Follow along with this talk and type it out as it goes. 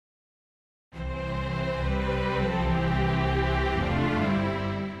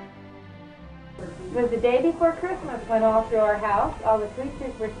It was the day before Christmas when all through our house, all the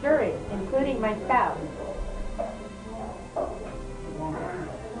creatures were stirring, including my spouse.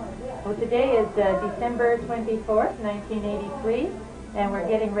 Well, today is December 24th, 1983, and we're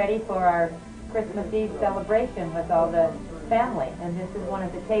getting ready for our Christmas Eve celebration with all the family. And this is one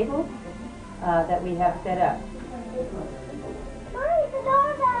of the tables that we have set up.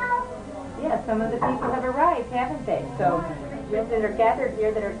 Yeah, some of the people have arrived, haven't they? So those that are gathered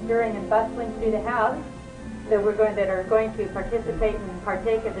here that are stirring and bustling through the house, that are going to participate and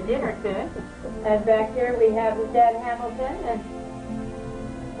partake of the dinner soon. And back here we have Dad Hamilton,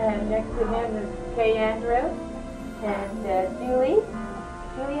 and next to him is Kay Andrew and Julie.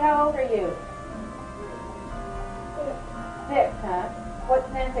 Julie, how old are you? 6, huh? What's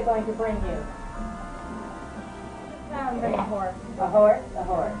Santa going to bring you? Bring a horse. A horse? A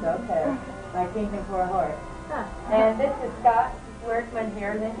horse, okay. My kingdom for a horse. Huh. And this is Scott Workman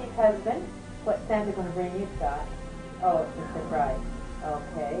here, Lindy's husband. What's Santa going to bring you, Scott? Oh, it's a surprise.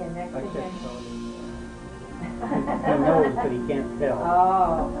 Okay, and next to him... He knows, but he can't tell.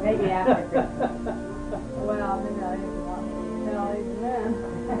 Oh, maybe after Christmas. Well, maybe I didn't want to tell even then.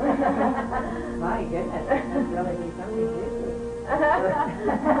 My goodness, that's really be something juicy.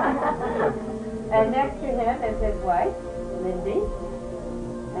 And next to him is his wife, Lindy.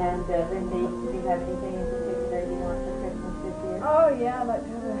 And Lindy, do you have anything in particular you want for Christmas this year? Oh yeah, I'd like to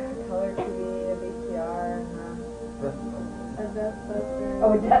have a color TV, a VCR, and a dustbuster.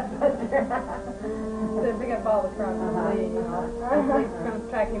 Oh, a dustbuster. So we got all the crap on the lead, you know. Police are going to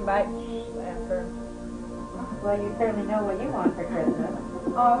track him back after. Well, you certainly know what you want for Christmas.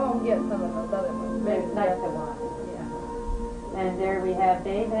 Oh, I won't get some of those other ones. Maybe nice to want. Yeah. And there we have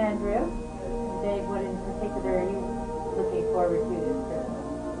Dave Andrew. Dave, what in particular are you looking forward to this Christmas?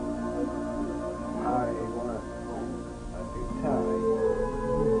 I want a big tie.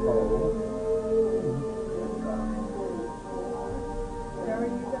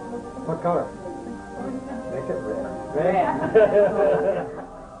 What color? Make it red. Red.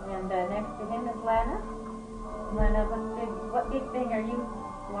 And next to him is Lana. Lana, what big thing are you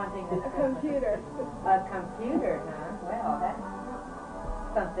wanting this A Christmas? computer. A computer, huh? Well, that's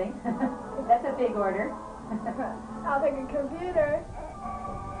something. That's a big order. I'll take a computer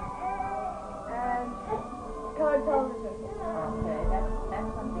and color television. Okay,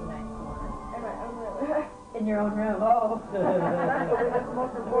 that's something nice to want. In my own room. In your own room. Oh. That's the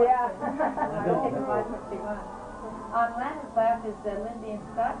most important. Yeah. My own room. What she wants. On Lana's left is Lindy and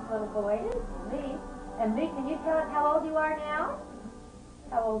Scott's little boy, Lee. And Lee, can you tell us how old you are now?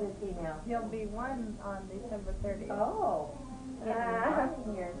 How old is he now? He'll be 1 on December 30th. Oh.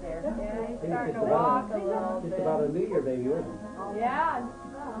 Years there. Yeah, he's He's starting just to walk a little Just bit. about a New Year baby, wasn't he? Yeah.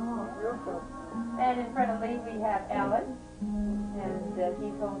 And in front of Lee we have Alan, and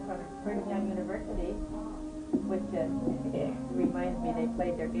he's home from Brigham Young University, which reminds me they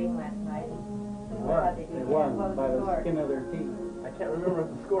played their game last night. They won by the skin of their teeth. I can't remember what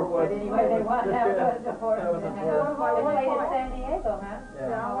the score was. But anyway, they won. That was the fourth. That was the They fourth. played in San Diego, huh?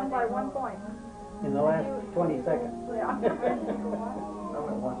 Yeah, I won by 1 point. In the last 20 seconds. Yeah. I went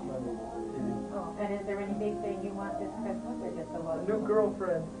and watched my TV. And is there any big thing you want this Christmas, or just a lot? New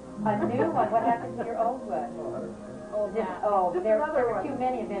girlfriend. A new one? What happened to your old one? Just There another were one. too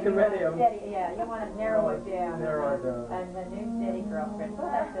many of them. Too many of them. Yeah, you want to narrow it down. Narrow it down. And the new steady girlfriend.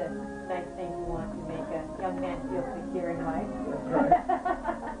 Well, that's a nice thing to want to make a young man feel secure in life.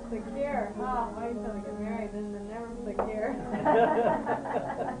 Secure. Oh, wait till we get married, then they're never secure.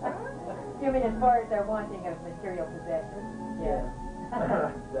 You mean as far as their wanting of material possessions? Yeah.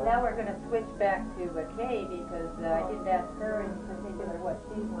 Now we're going to switch back to Kay, because I didn't ask her in particular what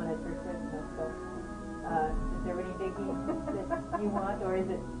she wanted for Christmas. So, is there any biggies that you want, or is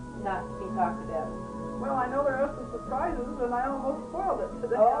it not to be talked about? Well, I know there are some surprises, and I almost spoiled it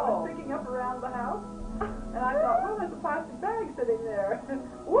today. I was picking up around the house, and I thought, well, there's a plastic bag sitting there.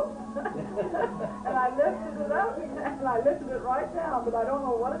 Whoops! And I lifted it up, and I lifted it right down, but I don't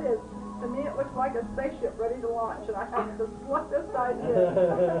know what it is. To me, it looks like a spaceship ready to launch, and I have the slightest idea.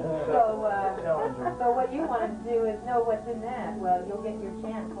 So what you want to do is know what's in that. Well, you'll get your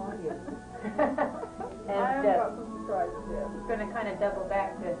chance, won't you? I have got some surprises yet. It's going to kind of double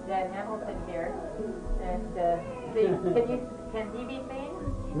back to Dad Hamilton here, and see, can he be seen?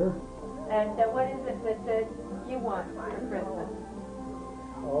 Sure. And what is it that you want for Christmas?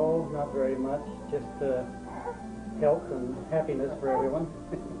 Oh, not very much. Just health and happiness for everyone.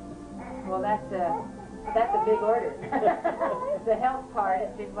 Well, that's a big order. The health part,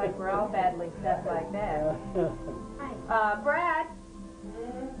 it seems like we're all battling stuff like that. Brad,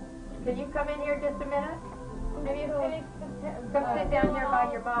 can you come in here just a minute? Have you finished? Come sit down here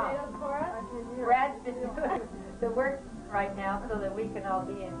by your mom. Brad's been doing the work right now so that we can all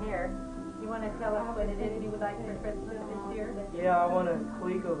be in here. You want to tell us what it is you would like for Christmas this year? Yeah, I want a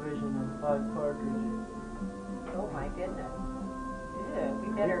ColecoVision and 5 cartridges. Oh my goodness. Yeah, we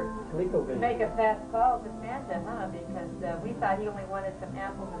better ColecoVision. make a fast call to Santa, huh? Because we thought he only wanted some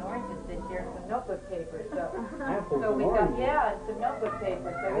apples and oranges this year and some notebook paper. So, Apples so and we got, oranges. yeah, and some notebook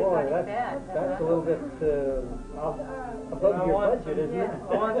paper. So we Boy, got that's that. a little bit above I your want budget, isn't yeah. it?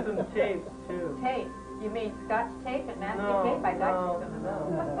 I want some tapes too. Tape. You mean Scotch tape and masking No, tape? I got no, you some of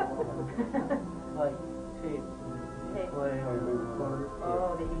those. Like tapes and Tape. play or record.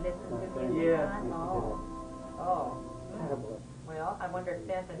 Oh, did you listen to music? Yeah. on? Oh. Tablet. Well, I wonder if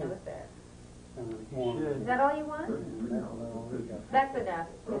Santa knows that. You Is should. that all you want? That's enough,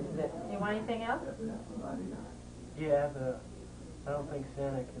 isn't it? You want anything else? Yeah, but I don't think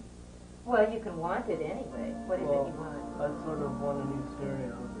Santa can. Well, you can want it anyway. What is it you want? I sort of want a new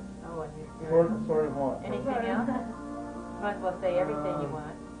stereo. Oh, a new stereo. Sort of what? Anything else? Might as well say everything you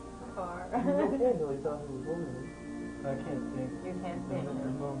want. Car. Okay, until he thought he was woman. I can't sing. You can't sing. At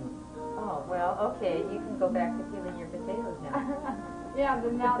the moment. Oh, well, okay. You can go back to peeling your potatoes now. Yeah,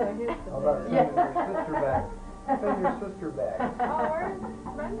 but now they're his How about potatoes. sending your sister back? Send your sister back. Oh, where's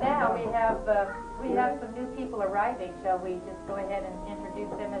Brenda? Now we have some new people arriving. Shall we just go ahead and introduce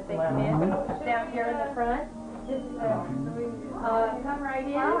them as they come in? Down here in the front. Just come right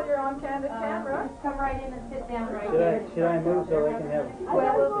in. Wow, you're on candid camera. Just come right in and sit down right here. Should I move so they can have?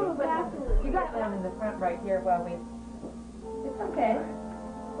 Well, we'll put you got down in the front right here while we. It's okay.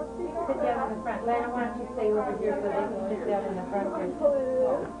 Sit down in the front. Lana, why don't you stay over here so they can sit down in the front here.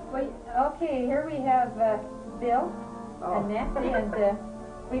 Well, okay, here we have Bill and Nancy, and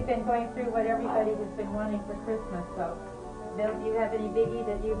we've been going through what everybody has been wanting for Christmas. So, Bill, do you have any biggie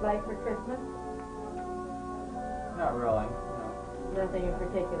that you'd like for Christmas? Not really. Nothing in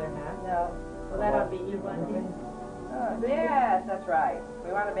particular, huh? No. Well, that'll be you one. Yes, that's right.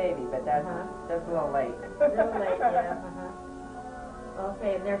 We want a baby, but that's just a little late. A little late, yeah.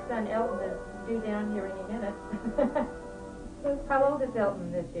 Okay, and their son Elton is due down here any minute. How old is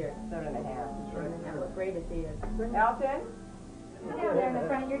Elton this year? 7.5. And what grade is he in? Elton? Sit down there in the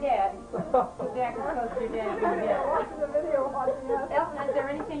front of your dad. Sit back as close to your dad as you can. Watching the video, watching us. Elton, is there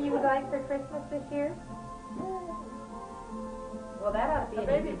anything you would like for Christmas this year? Well, that ought to be A an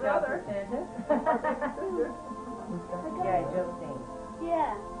baby easy job brother. for Santa. Yeah, Josephine.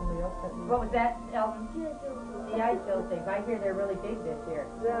 Yeah. What was that, Elton? G.I. Joe things. I hear they're really big this year.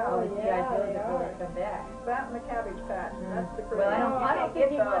 Yeah, All the G.I. Joes they have are. really come back. That and the Cabbage Patch. That's the Well, I don't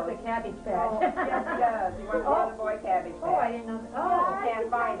think he get wants a those. Cabbage Patch. Yes, he does. He wants a little boy cabbage Oh, I patch. didn't know. Oh, Can't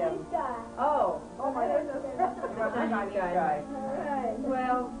find him. oh. Oh my goodness. He wants a Chinese guy.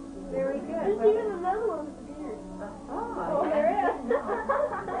 Well, very good. There's even another one with a beard. Oh, there is.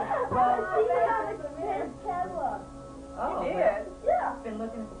 Well, See how it's his catalog. oh, He well, did. Yeah. I've been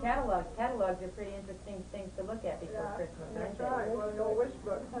looking at the catalogs. Catalogs are pretty interesting things to look at before Christmas, aren't That's they? right. Well, the old wish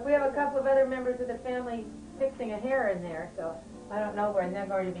book. We have a couple of other members of the family fixing a hair in there, so I don't know when they're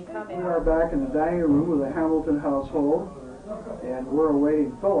going to be coming. We are back in the dining room with the Hamilton household, and we're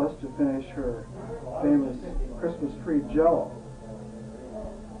awaiting Phyllis to finish her famous Christmas tree jello.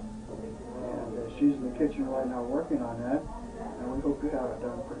 And she's in the kitchen right now working on that, and we hope to have it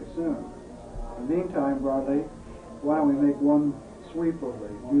done pretty soon. In the meantime, Broadley, why don't we make one sweep of the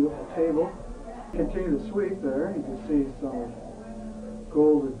beautiful table? Continue the sweep there. You can see some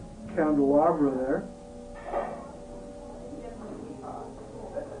golden candelabra there.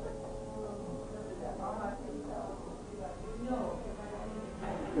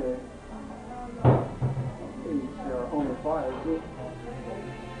 Okay. You see our home of fire too.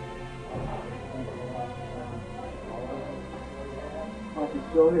 I can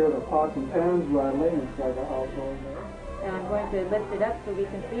still hear the pots and pans rattling inside the household there. And I'm going to lift it up so we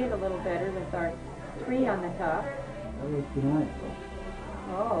can see it a little better with our tree on the top. That was tonight.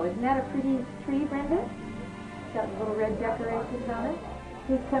 Oh, isn't that a pretty tree, Brenda? It's got little red decorations on it.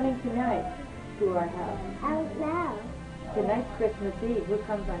 Who's coming tonight to our house? I don't know. Tonight's Christmas Eve. Who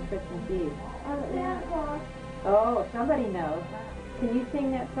comes on Christmas Eve? I don't know. Oh, somebody knows. Can you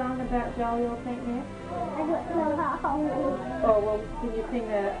sing that song about jolly old St. Nick? I don't know how. Oh, well, can you sing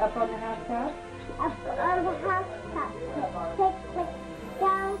the Up on the Housetop? Up on the housetop, tick,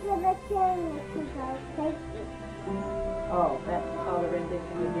 down to the chimney to go safety. Oh, that's all the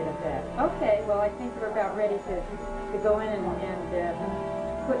rendition we get of that. Okay, well, I think we're about ready to go in and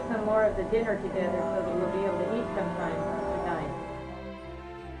put some more of the dinner together so that we'll be able to eat sometime.